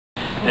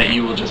that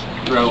you will just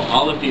throw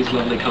all of these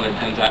lovely colored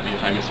pens at me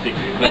if I misspeak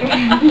to you.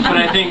 But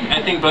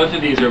I think both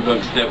of these are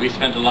books that we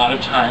spent a lot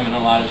of time and a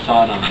lot of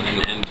thought on,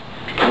 and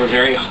were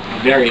very,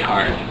 very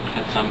hard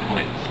at some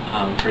points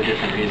for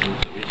different reasons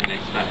that we can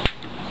expect.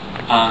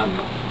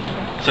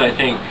 So I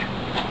think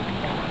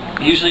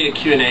usually a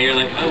Q&A you're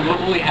like, oh, what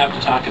will we have to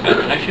talk about?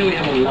 But I feel we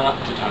have a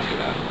lot to talk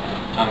about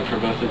for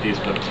both of these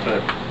books.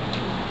 But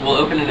we'll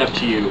open it up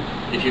to you.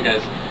 If you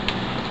guys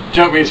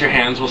don't raise your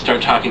hands, we'll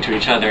start talking to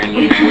each other, and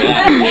you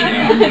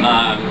know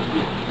that.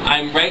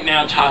 I'm right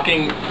now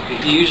talking.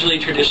 Usually,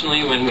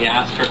 traditionally, when we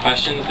ask for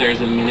questions,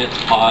 there's a minute's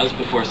pause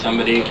before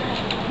somebody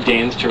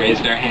deigns to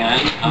raise their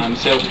hand.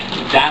 So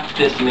that's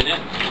this minute.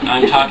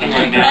 I'm talking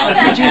right now.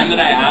 Pretend that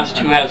I asked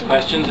who has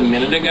questions a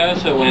minute ago,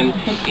 so when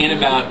in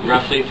about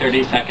roughly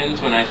 30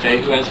 seconds when I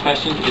say who has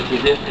questions, it's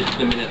as if it's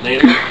the minute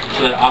later.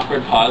 So that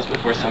awkward pause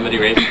before somebody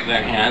raises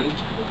their hand,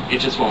 it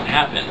just won't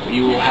happen.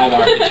 You will have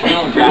our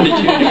eternal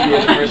gratitude if you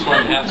are the first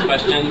one to ask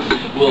questions.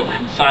 We'll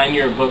sign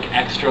your book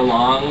extra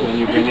long when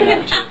you bring it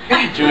up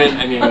to it.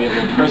 I mean, we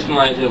will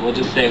personalize it. We'll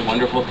just say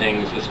wonderful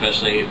things,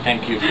 especially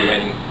thank you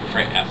for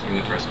asking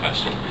the first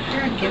question.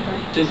 You're a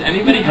giver. Does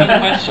anybody have a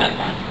question?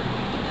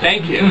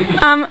 Thank you.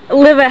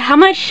 Libba, how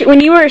much, when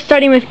you were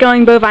starting with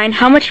Going Bovine,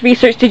 how much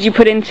research did you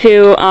put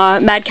into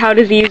mad cow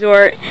disease,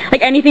 or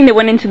like anything that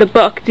went into the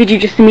book? Did you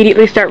just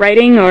immediately start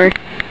writing, or?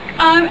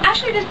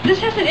 Actually, this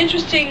has an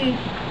interesting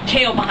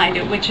tale behind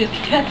it, which is,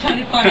 that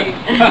sounded funny.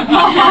 No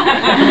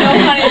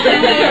pun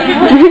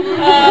intended.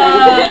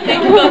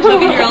 Thank you folks, I'll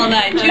be here all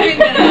night. Tutoring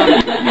that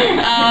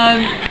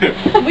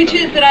which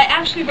is that I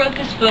actually wrote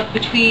this book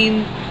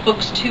between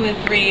books 2 and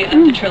 3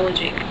 of the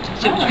trilogy.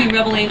 So between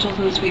Rebel Angels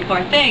and The Sweet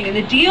Far Thing. And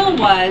the deal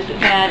was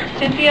that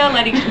Cynthia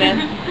Letty-Smith,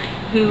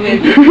 who is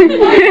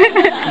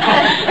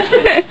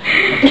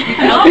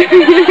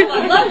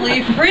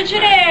lovely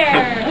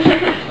Frigidaire.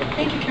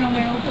 Thank you, Carol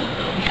Merrill.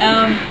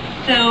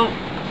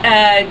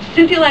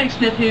 Cynthia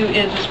Letty-Smith, who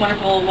is this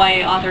wonderful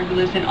YA author who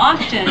lives in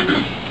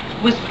Austin,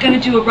 was going to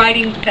do a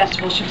writing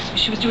festival.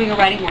 She was doing a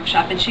writing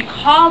workshop, and she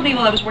called me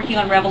while I was working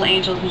on Rebel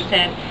Angels and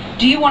said,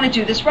 do you want to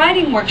do this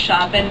writing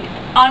workshop? And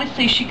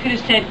honestly, she could have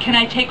said, can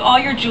I take all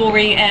your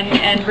jewelry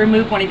and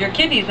remove one of your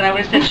kidneys? And I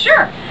would have said,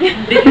 sure,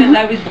 because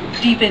I was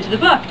deep into the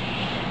book.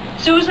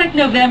 So it was like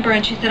November,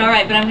 and she said, all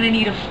right, but I'm going to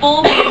need a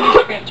full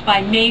manuscript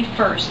by May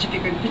 1st if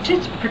you're going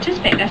to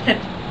participate. And I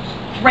said,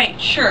 great,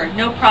 sure,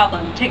 no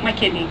problem, take my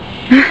kidney.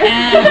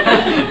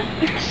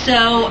 And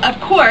so, of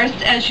course,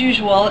 as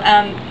usual,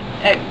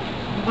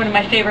 one of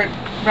my favorite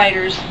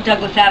writers,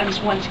 Douglas Adams,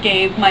 once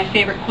gave my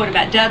favorite quote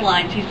about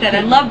deadlines. He said,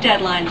 I love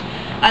deadlines.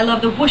 I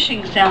love the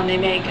whooshing sound they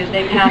make as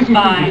they pass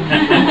by.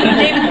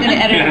 David's going to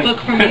edit a book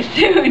for me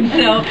soon,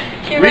 so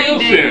get ready,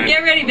 babe.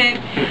 Get ready, babe.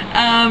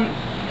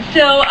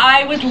 So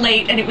I was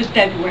late, and it was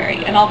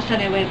February, and all of a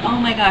sudden I went, oh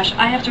my gosh,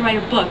 I have to write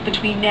a book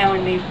between now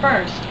and May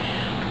 1st.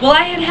 Well,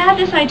 I had had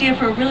this idea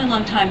for a really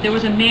long time. There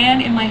was a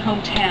man in my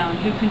hometown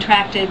who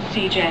contracted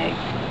CJ,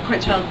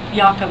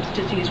 Creutzfeldt-Jakob's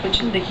disease,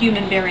 which is the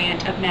human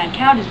variant of mad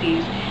cow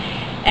disease.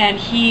 And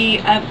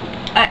he,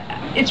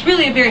 it's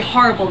really a very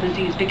horrible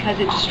disease because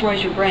it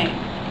destroys your brain.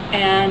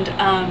 And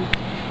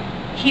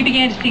he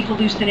began to see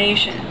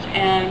hallucinations.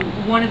 And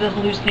one of the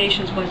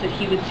hallucinations was that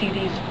he would see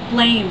these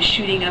flames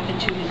shooting up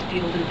into his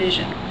field of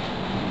vision.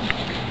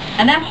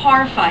 And that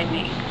horrified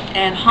me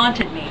and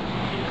haunted me.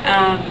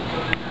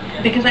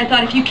 Because I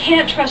thought, if you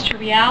can't trust your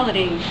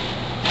reality,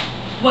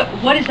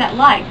 what is that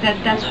like?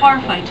 That's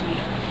horrifying to me.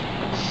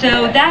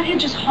 So that had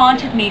just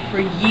haunted me for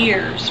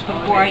years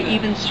before I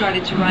even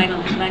started to write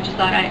on this, and I just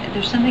thought,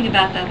 there's something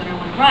about that I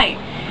want to write.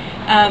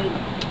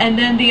 And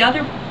then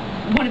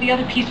one of the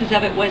other pieces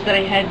of it was that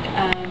I had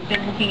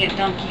been looking at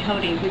Don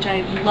Quixote, which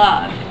I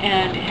love,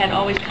 and had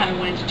always kind of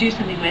wanted to do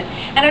something with.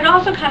 And I'd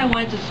also kind of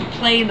wanted to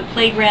play in the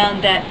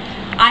playground that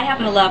I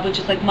happen to love, which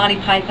is like Monty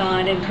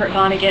Python and Kurt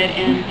Vonnegut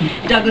and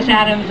Douglas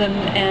Adams and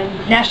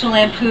National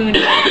Lampoon,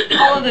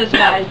 all of those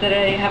guys that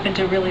I happen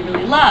to really,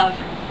 really love.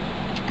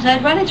 So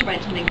I'd wanted to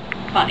write something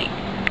funny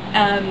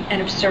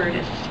and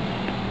absurdist.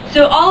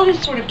 So all of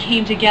this sort of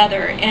came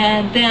together,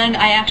 and then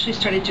I actually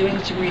started doing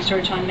some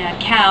research on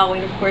mad cow,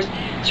 and of course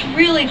it's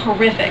really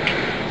horrific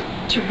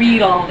to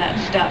read all that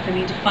stuff. I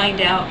mean, to find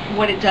out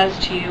what it does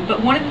to you.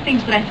 But one of the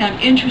things that I found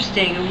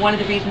interesting, and one of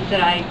the reasons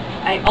that I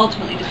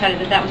ultimately decided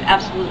that that was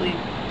absolutely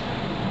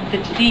the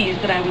disease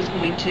that I was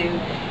going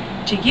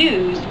to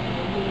use,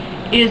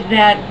 is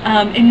that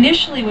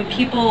initially when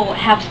people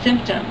have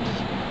symptoms,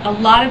 a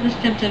lot of the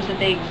symptoms that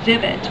they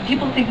exhibit,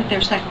 people think that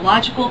they're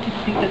psychological,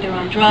 people think that they're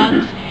on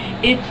drugs.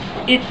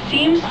 It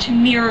seems to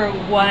mirror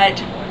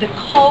what the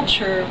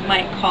culture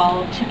might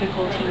call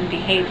typical teen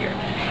behavior.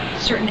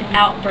 Certain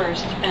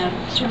outbursts,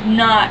 sort of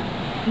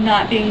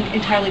not being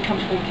entirely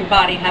comfortable with your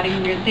body,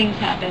 having weird things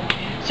happen.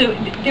 So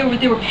there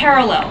were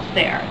parallels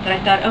there that I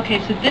thought,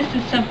 okay, so this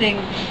is something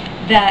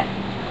that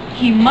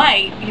he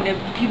might,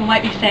 people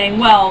might be saying,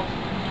 well,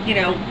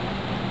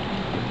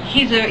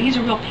 he's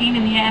a real pain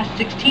in the ass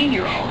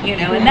 16-year-old,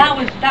 and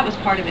that was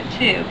part of it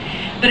too.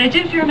 But I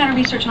did a fair amount of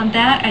research on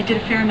that. I did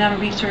a fair amount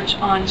of research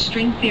on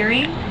string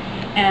theory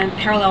and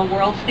parallel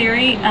worlds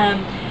theory.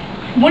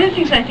 One of the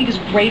things that I think is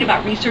great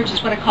about research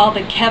is what I call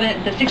the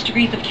 6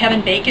 degrees of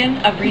Kevin Bacon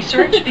of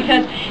research,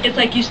 because it's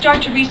like you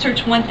start to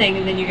research one thing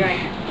and then you're going,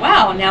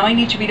 wow, now I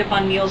need to read up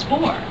on Niels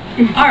Bohr.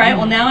 All right,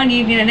 well now I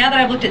need, now that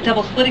I've looked at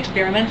double slit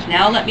experiments,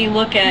 now let me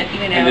look at,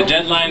 And the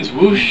deadline's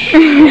whoosh.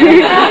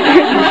 Don't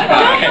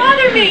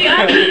bother me.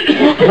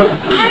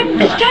 I'm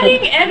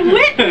studying Ed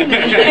Whitman.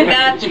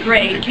 That's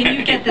great. Can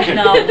you get this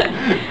novel?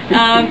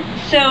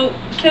 So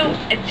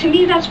to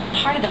me, that's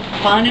part of the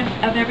fun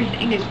of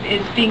everything is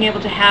being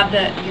able to have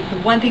the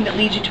one thing that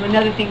leads you to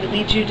another thing that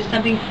leads you to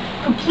something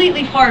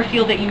completely far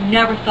afield that you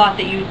never thought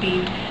that you'd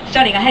be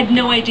studying. I had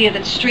no idea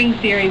that string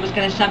theory was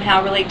going to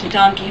somehow relate to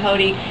Don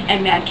Quixote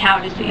and mad cow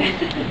disease.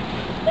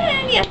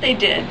 And yes, they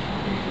did.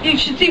 You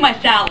should see my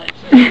salads.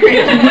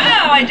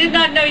 Wow, I did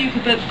not know you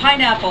could put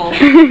pineapple,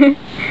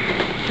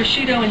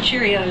 prosciutto, and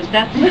Cheerios.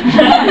 That's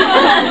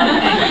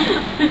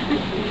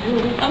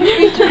How much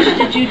research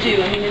did you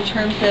do? I mean, in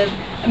terms of,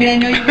 I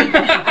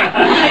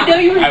know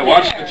you were I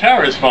watched the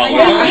towers fall. Hearing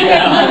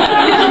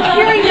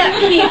that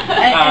piece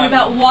and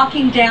about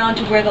walking down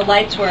to where the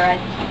lights were,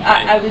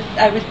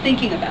 I was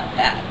thinking about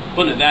that.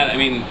 Well, that,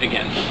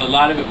 again, a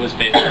lot of it was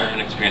based on my own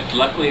experience.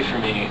 Luckily for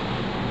me,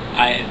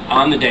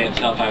 on the day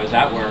itself, I was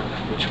at work,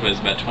 which was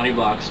about 20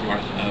 blocks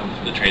north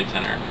of the Trade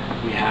Center.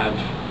 We have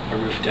a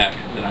roof deck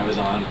that I was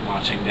on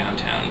watching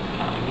downtown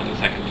when the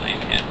second plane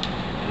hit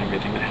and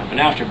everything that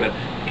happened after. But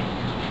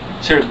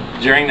sort of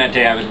during that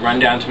day, I would run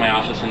down to my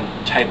office and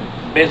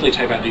basically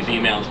type out these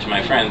emails to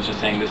my friends just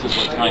saying this is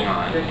what's going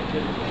on,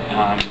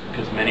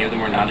 because many of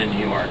them were not in New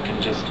York.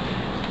 And just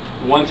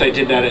once I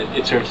did that,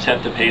 it sort of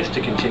set the pace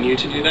to continue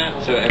to do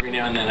that. So every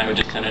now and then I would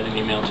just send out an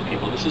email to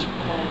people. This is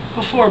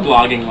before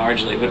blogging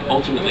largely, but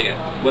ultimately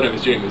what I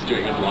was doing a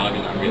blog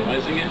and not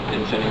realizing it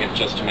and sending it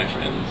just to my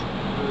friends.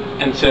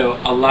 And so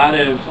a lot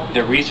of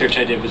the research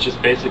I did was just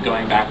basically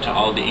going back to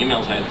all the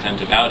emails I had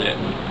sent about it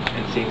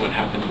and seeing what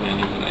happened when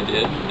and when I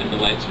did, and the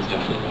lights was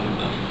definitely one of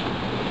them.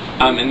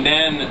 And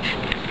then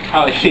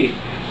probably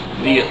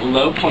the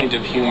low point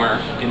of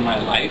humor in my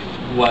life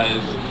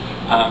was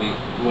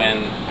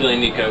when Billy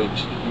and Nico,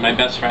 my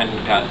best friend,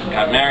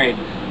 got married,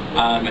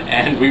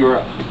 and we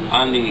were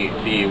on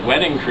the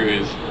wedding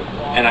cruise,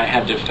 and I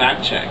had to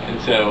fact check. And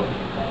so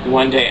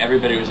one day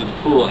everybody was at the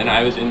pool, and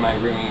I was in my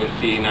room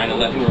with the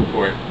 9/11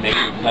 report,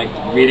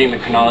 reading the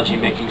chronology,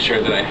 making sure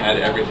that I had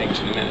everything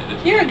to the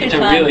minute. You're a good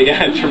son. Nobody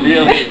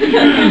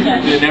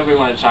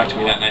wanted to talk to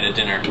me that night at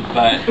dinner,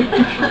 but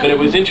it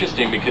was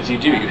interesting because you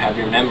have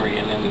your memory,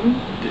 and then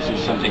this is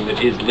something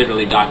that is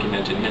literally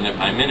documented minute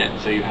by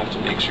minute, so you have to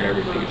make sure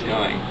everything is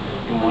going.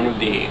 And one of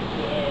the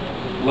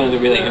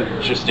really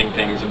interesting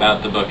things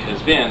about the book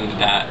has been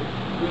that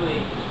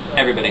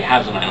everybody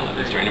has a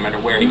 9/11 story, no matter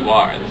where you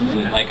are. This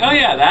isn't like, oh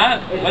yeah,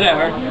 that,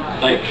 whatever.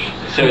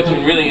 So it's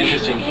been really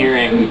interesting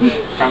hearing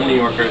from New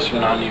Yorkers, from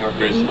non-New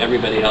Yorkers,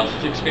 everybody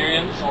else's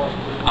experience,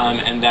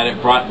 and that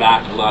it brought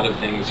back a lot of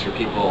things for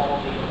people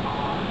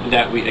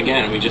that we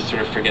just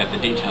sort of forget the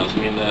details.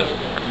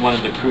 One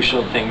of the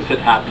crucial things that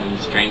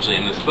happens, strangely,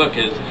 in this book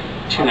is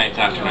 2 nights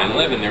after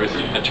 9/11, there was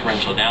a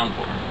torrential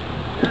downpour,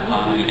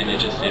 and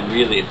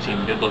it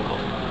seemed biblical.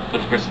 But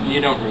of course, you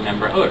don't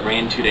remember, it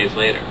rained 2 days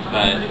later.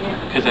 But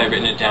because I've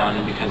written it down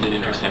and because it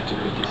intersected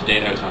with this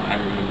date I was on, I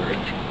remember it.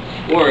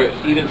 Or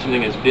even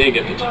something as big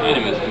at the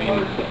time as,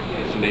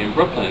 somebody in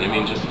Brooklyn.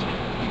 Just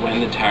when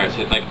the towers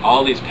hit,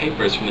 all these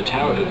papers from the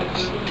towers,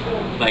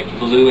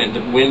 blew in, the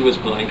wind was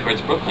blowing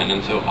towards Brooklyn.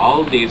 And so all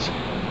of these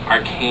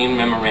arcane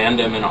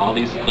memorandum and all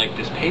these,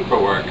 this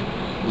paperwork,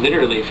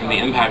 literally from the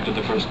impact of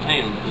the first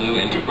plane, blew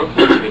into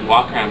Brooklyn. So we'd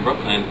walk around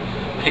Brooklyn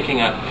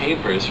picking up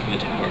papers from the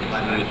towers.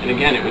 And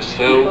again, it was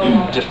so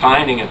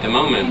defining at the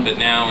moment, but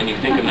now when you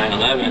think of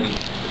 9/11,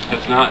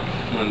 that's not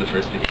one of the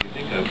first things you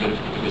think of, but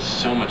it was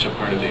so much a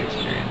part of the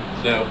experience.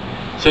 So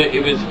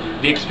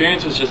the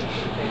experience was just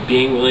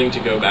being willing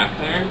to go back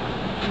there,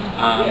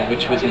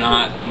 which was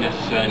not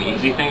necessarily an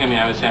easy thing.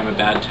 I would say I'm a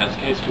bad test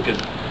case because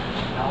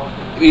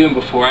even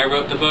before I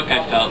wrote the book,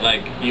 I felt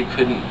like you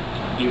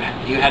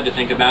had to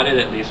think about it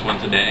at least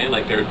once a day.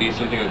 There would be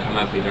something that would come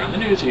up either on the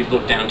news, or you'd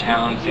look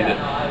downtown, see the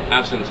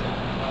absence.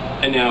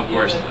 And now, of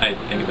course, I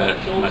think about it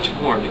much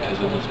more because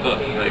of this book.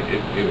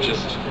 It was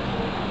just,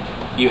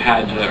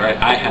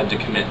 I had to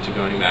commit to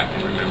going back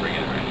and remembering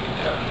it and writing it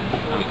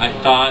down. I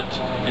thought,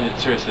 and it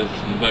sort of says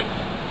this in the book,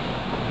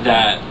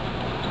 that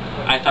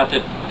I thought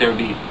that there would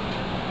be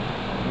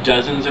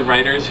dozens of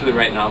writers who would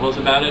write novels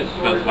about it,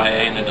 both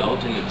YA and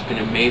adult, and it's been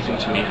amazing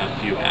to me how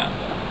few have.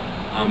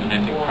 And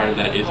I think part of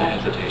that is a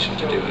hesitation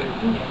to do it.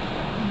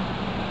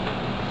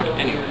 But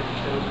anyway.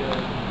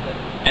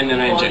 And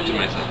then I injected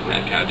myself with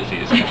mad cow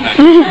disease.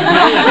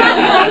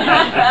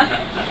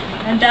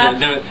 And that's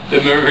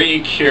the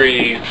Marie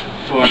Curie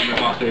form of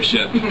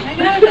authorship.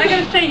 I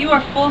gotta say, you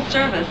are full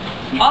service.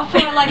 Also,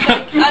 I like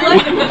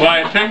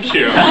Why, thank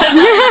you.